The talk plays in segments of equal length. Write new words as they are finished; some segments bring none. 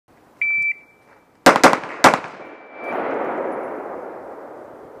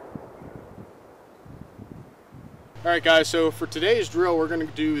Alright guys, so for today's drill we're going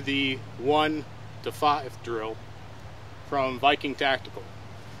to do the 1 to 5 drill from Viking Tactical.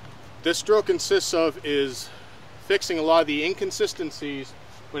 This drill consists of is fixing a lot of the inconsistencies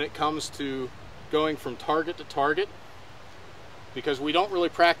when it comes to going from target to target, because we don't really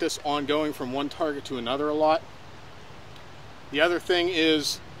practice on going from one target to another a lot. The other thing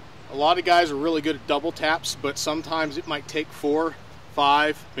is a lot of guys are really good at double taps, but sometimes it might take 4,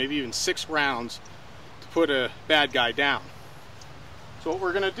 5, maybe even 6 rounds to put a bad guy down. So what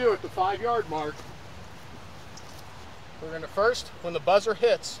we're going to do at the 5-yard mark, we're going to first, when the buzzer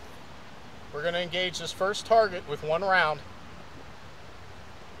hits, we're going to engage this first target with 1 round,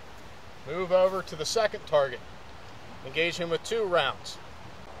 move over to the second target, engage him with 2 rounds,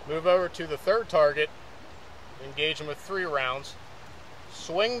 move over to the third target, engage him with 3 rounds,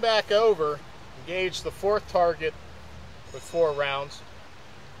 swing back over, engage the fourth target with 4 rounds,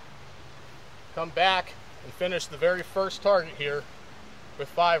 come back and finish the very first target here with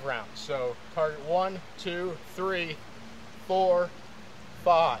 5 rounds. So target 1, 2, 3, 4,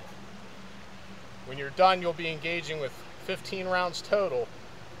 5. When you're done, you'll be engaging with 15 rounds total,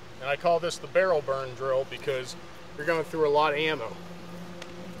 and I call this the barrel burn drill because you're going through a lot of ammo.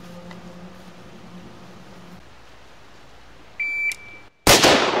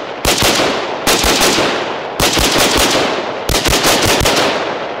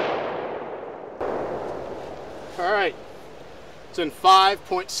 Alright, it's in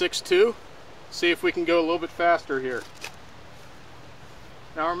 5.62. See if we can go a little bit faster here.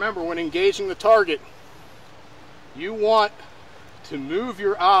 Now remember, when engaging the target, you want to move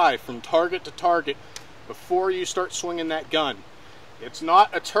your eye from target to target before you start swinging that gun. It's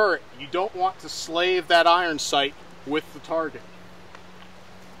not a turret. You don't want to slave that iron sight with the target.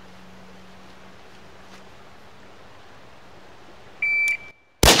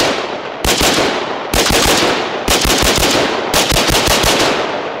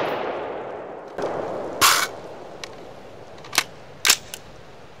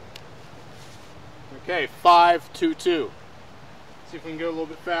 Okay, 5.22. See if we can go a little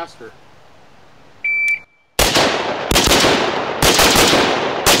bit faster.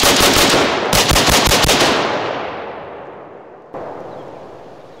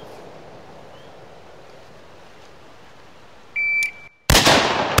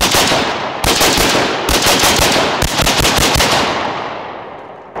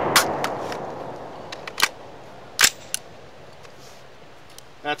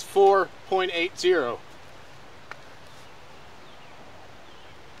 That's 4.80.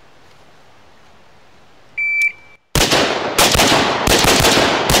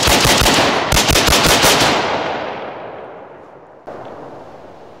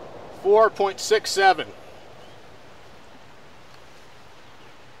 .67.